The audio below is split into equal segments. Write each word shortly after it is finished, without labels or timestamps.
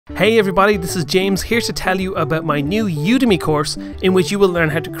Hey everybody, this is James here to tell you about my new Udemy course in which you will learn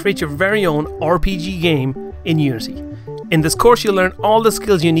how to create your very own RPG game in Unity. In this course you'll learn all the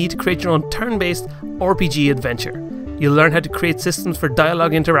skills you need to create your own turn-based RPG adventure. You'll learn how to create systems for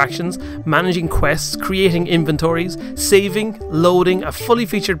dialogue interactions, managing quests, creating inventories, saving, loading, a fully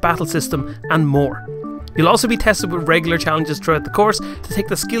featured battle system and more. You'll also be tested with regular challenges throughout the course to take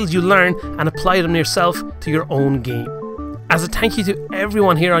the skills you learn and apply them yourself to your own game. As a thank you to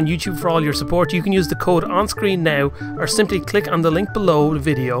everyone here on YouTube for all your support, you can use the code on screen now or simply click on the link below the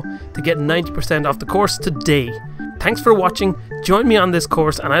video to get 90% off the course today. Thanks for watching, join me on this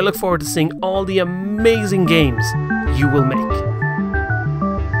course and I look forward to seeing all the amazing games you will make.